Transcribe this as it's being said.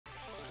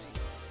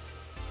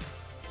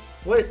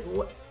What?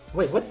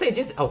 Wait, what stage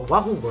is? Oh,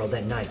 Wahoo World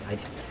at night.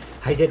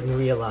 I didn't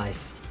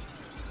realize.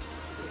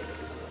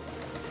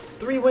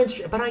 3 wins,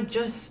 but I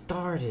just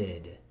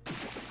started.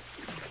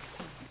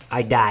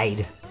 I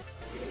died.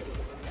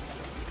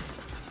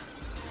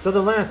 So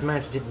the last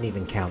match didn't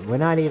even count. We're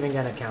not even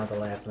gonna count the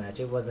last match.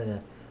 It wasn't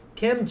a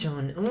Kim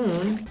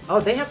Jong-un. Oh,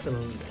 they have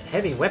some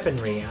heavy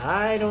weaponry.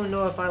 I don't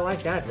know if I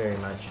like that very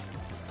much.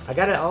 I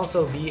gotta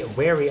also be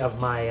wary of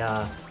my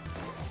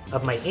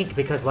ink,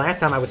 because last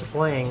time I was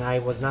playing, I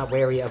was not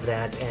wary of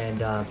that,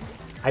 and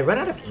I run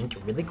out of ink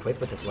really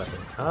quick with this weapon.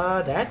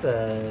 That's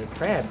a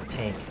crab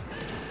tank.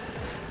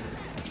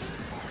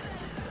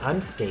 I'm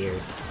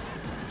scared.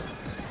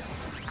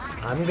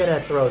 I'm gonna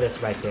throw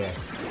this right there,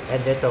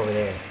 and this over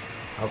there.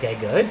 Okay,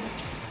 good.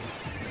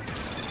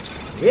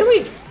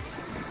 Really?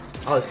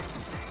 Oh,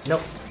 no.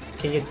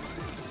 Can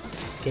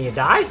you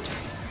die?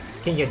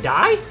 Can you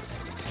die?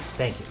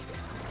 Thank you.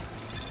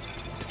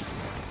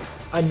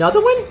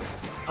 Another one?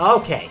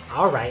 Okay,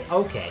 alright,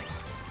 okay.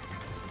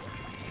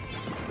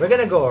 We're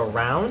gonna go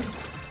around.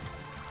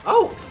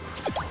 Oh!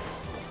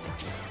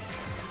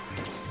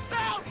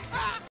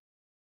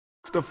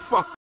 The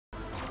fuck?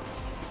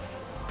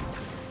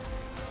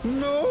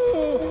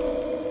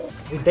 No!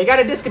 They got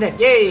a disconnect,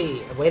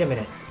 yay! Wait a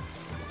minute.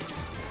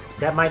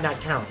 That might not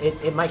count.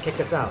 It might kick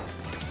us out.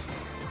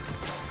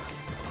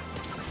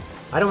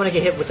 I don't want to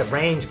get hit with the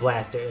range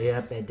blaster.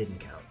 Yep, it didn't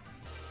count.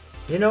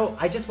 You know,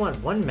 I just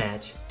want one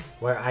match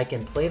where I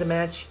can play the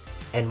match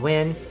and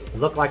win,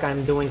 look like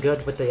I'm doing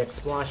good with the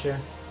Explosion,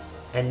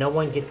 and no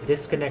one gets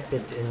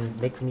disconnected and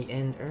make me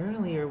end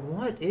earlier.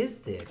 What is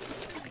this?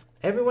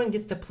 Everyone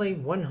gets to play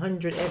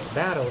 100x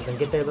battles and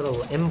get their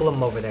little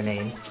emblem over their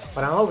name,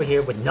 but I'm over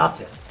here with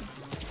nothing.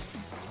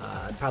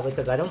 Probably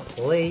because I don't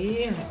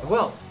play.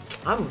 Well,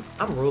 I'm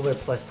ruler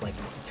plus like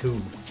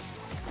 2,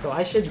 so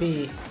I should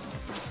be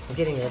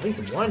getting at least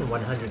one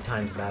 100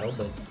 times battle,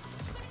 but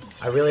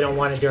I really don't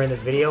want it during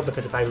this video,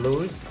 because if I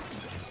lose,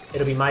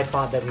 it'll be my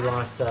fault that we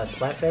lost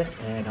Splatfest,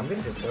 and I'm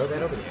gonna just throw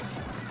that over there.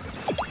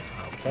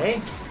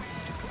 Okay.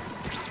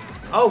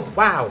 Oh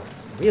wow,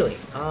 really?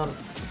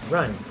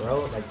 Run,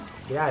 bro! Like,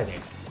 get out of there!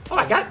 Oh,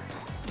 I got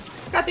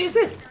the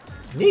assist.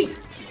 Neat.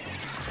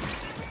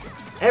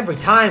 Every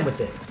time with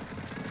this.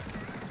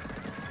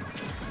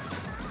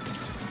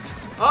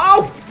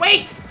 Oh,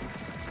 wait!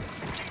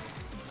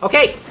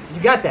 Okay, you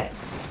got that.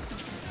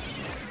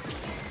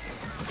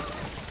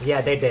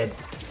 Yeah, they did.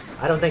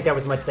 I don't think there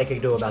was much they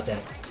could do about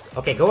that.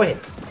 Okay, go ahead.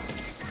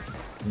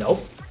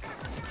 Nope.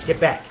 Get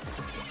back.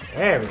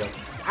 There we go.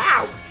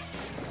 Ow!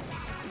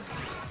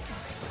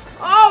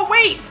 Oh,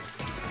 wait!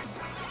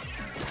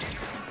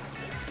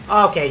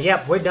 Okay,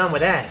 yep, we're done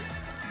with that.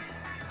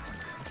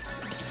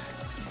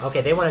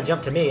 Okay, they want to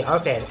jump to me.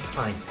 Okay,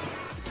 fine.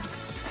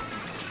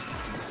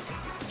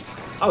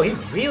 Oh, he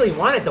really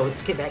wanted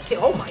those that kid.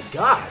 Oh my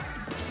god.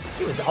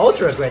 He was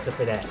ultra aggressive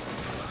for that.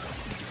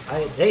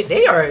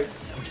 They are...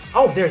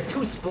 Oh, there's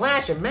 2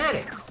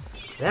 Splash-O-Matics.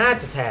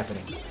 That's what's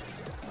happening.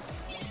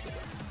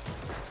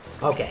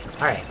 Okay,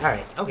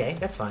 alright. Okay,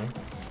 that's fine.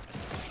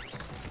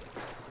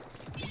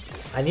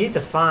 I need to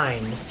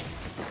find...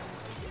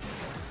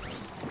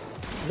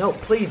 No,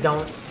 please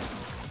don't.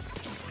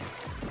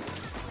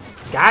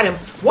 Got him.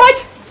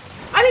 What?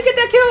 I didn't get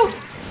that kill!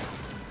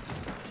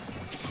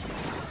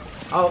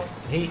 Oh,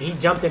 he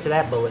jumped into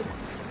that bullet.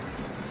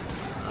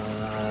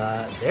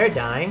 They're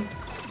dying.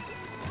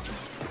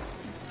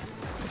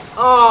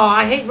 Oh,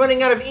 I hate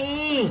running out of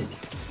ink!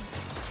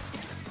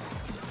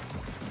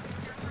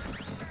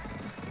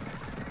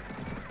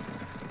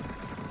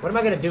 What am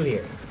I gonna do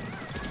here?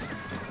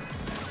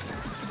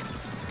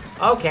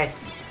 Okay.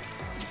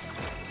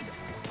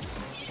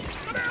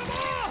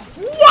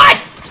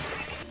 What?!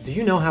 Do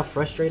you know how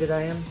frustrated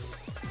I am?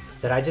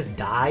 That I just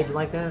died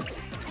like that?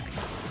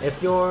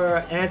 If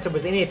your answer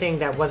was anything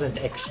that wasn't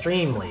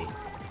extremely,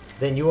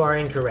 then you are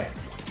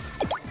incorrect.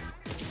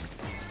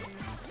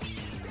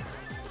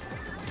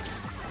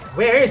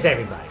 Where is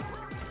everybody?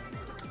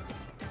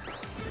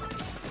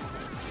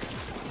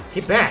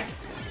 Get back!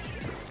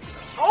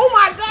 Oh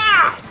my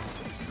god!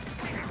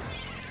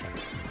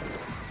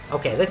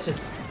 Okay, let's just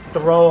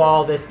throw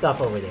all this stuff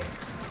over there.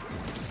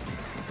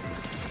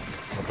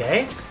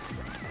 Okay?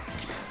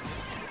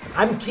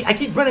 I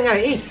keep running out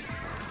of ink.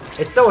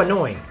 It's so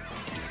annoying.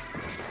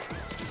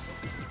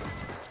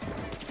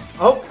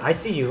 Oh, I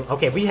see you.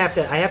 Okay,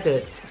 I have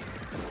to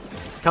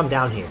come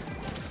down here.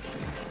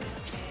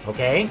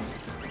 Okay.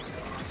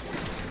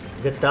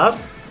 Good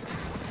stuff.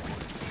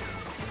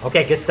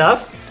 Okay, good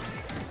stuff.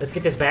 Let's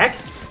get this back.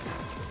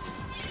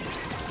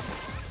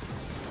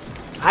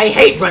 I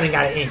hate running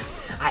out of ink.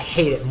 I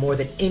hate it more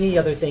than any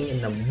other thing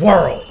in the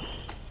world.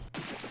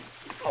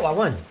 Oh, I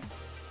won.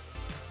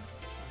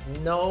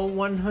 No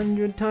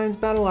 100 times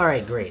battle?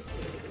 Alright, great.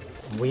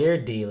 We're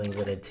dealing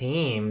with a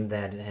team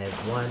that has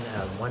won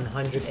a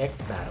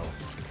 100x battle.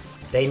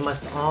 They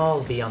must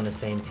all be on the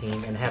same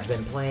team and have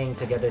been playing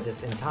together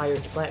this entire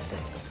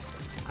Splatfest.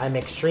 I'm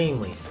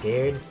extremely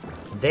scared.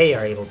 They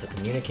are able to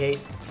communicate.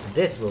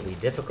 This will be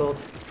difficult.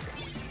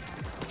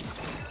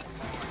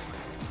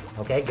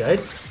 Okay, good.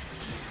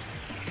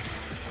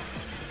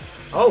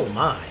 Oh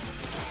my.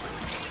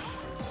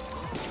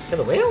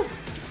 Killer whale?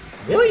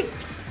 Really?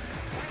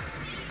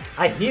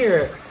 I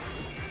hear...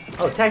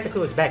 Oh,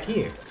 tactical is back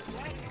here.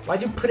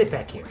 Why'd you put it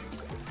back here?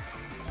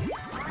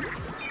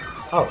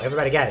 Oh,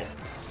 everybody got it.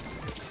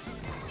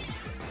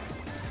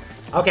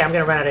 Okay, I'm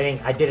gonna run out of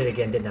ink. I did it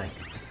again, didn't I?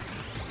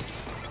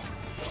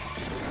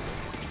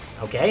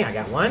 Okay, I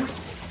got one.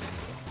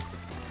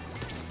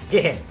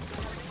 Get him.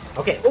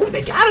 Okay, oh,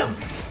 they got him!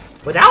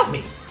 Without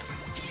me!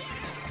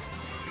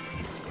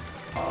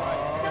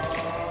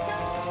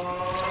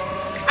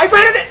 I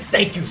ran out of...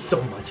 Thank you so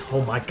much.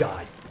 Oh my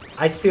god.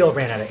 I still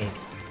ran out of ink.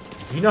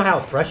 You know how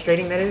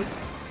frustrating that is?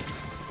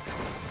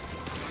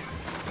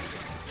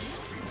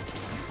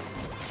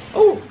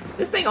 Oh,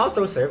 this thing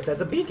also serves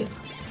as a beacon.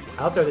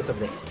 I'll throw this over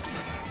there.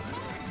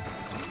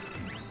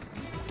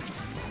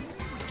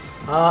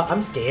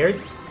 I'm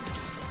scared.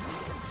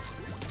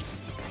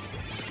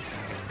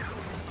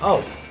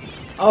 Oh.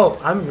 Oh,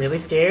 I'm really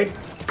scared.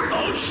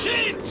 Oh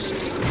shit!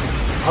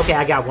 Okay,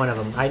 I got one of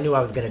them. I knew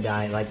I was gonna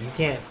die. Like, you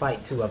can't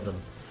fight two of them.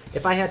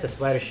 If I had the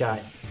splatter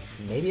shot,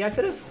 maybe I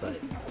could've, but...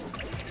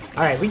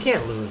 Alright, we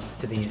can't lose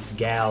to these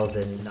gals,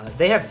 and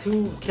they have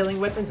 2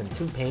 killing weapons and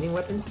 2 painting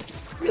weapons.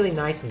 Really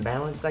nice and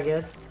balanced, I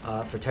guess,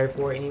 for Turf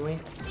War anyway.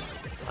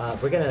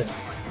 We're gonna...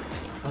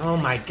 Oh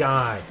my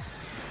god.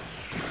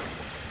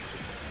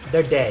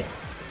 They're dead.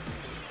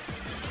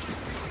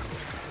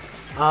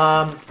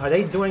 Are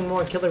they doing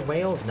more killer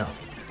whales? No.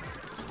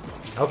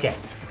 Okay.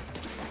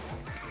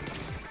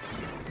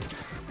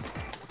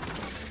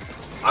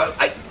 Oh,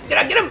 did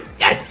I get him?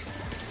 Yes!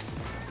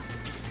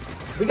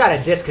 We got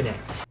a disconnect.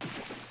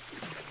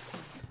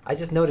 I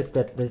just noticed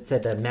that it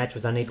said the match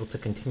was unable to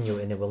continue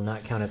and it will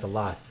not count as a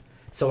loss.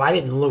 So I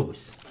didn't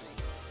lose.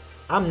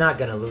 I'm not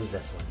gonna lose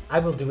this one. I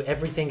will do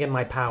everything in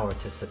my power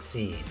to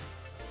succeed.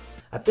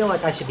 I feel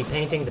like I should be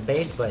painting the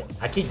base, but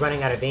I keep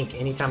running out of ink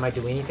anytime I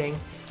do anything.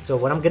 So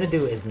what I'm gonna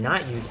do is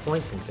not use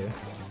point sensor,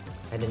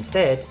 and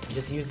instead,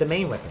 just use the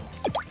main weapon.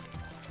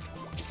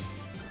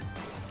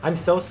 I'm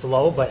so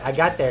slow, but I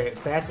got there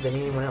faster than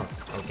anyone else.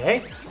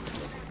 Okay?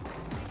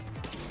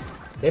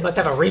 They must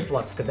have a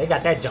reflux, because they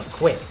got that jump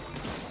quick.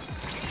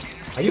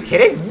 Are you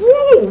kidding?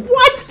 Whoa,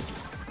 what?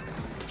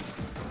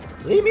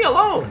 Leave me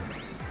alone.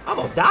 I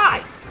almost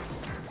died.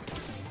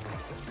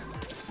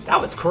 That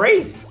was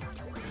crazy.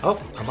 Oh,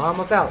 I'm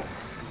almost out.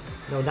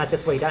 No, not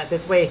this way, not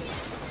this way.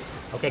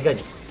 Okay,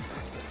 good.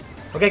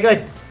 Okay,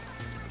 good.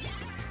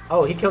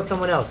 Oh, he killed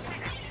someone else.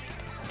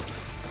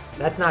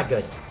 That's not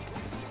good.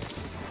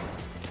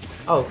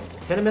 Oh,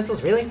 10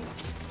 missiles, really?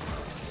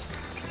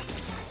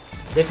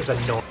 This is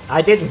annoying.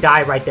 I didn't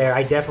die right there.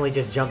 I definitely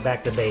just jumped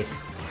back to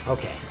base.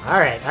 Okay,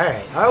 alright,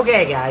 alright.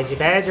 Okay, guys, you've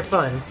had your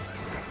fun.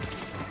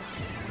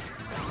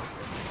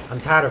 I'm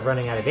tired of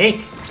running out of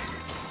ink.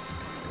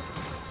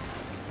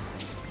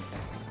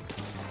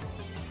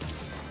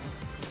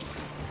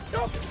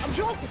 No, I'm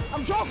joking!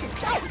 I'm joking!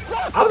 No,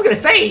 no. I was gonna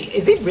say,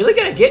 is he really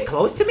gonna get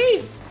close to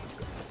me?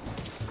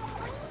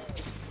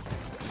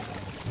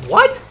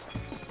 What?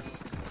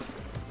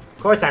 Of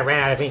course I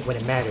ran out of ink when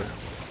it mattered.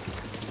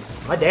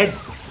 Am I dead?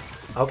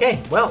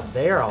 Okay, well,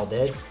 they're all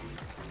dead.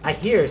 I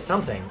hear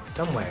something,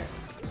 somewhere.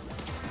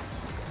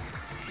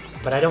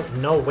 But I don't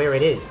know where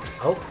it is.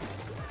 Oh.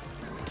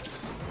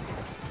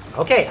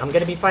 Okay, I'm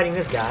gonna be fighting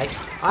this guy.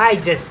 I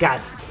just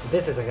got...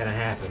 This isn't gonna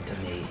happen to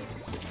me.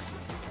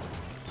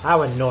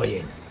 How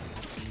annoying.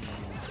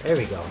 There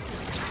we go.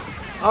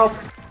 Oh.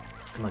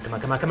 Come on, come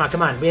on, come on, come on,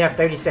 come on. We have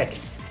 30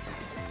 seconds.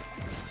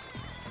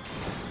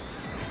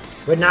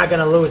 We're not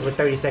gonna lose with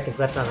 30 seconds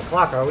left on the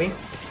clock, are we?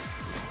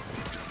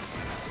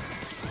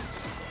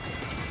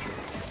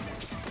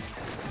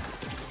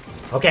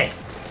 Okay.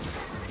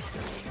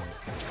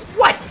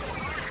 What?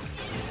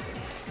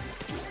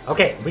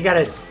 Okay, we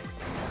gotta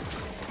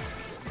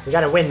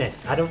win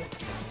this. I don't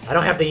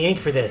have the ink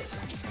for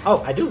this.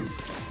 Oh, I do.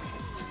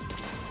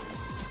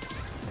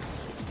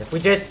 If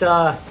we just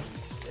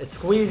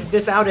squeeze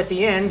this out at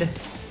the end,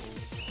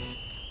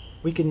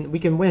 we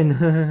can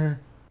win.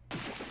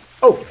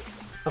 Oh,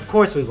 of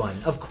course we won.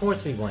 Of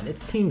course we won.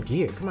 It's Team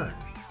Gear. Come on.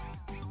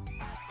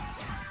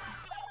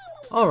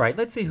 Alright,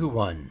 let's see who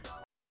won.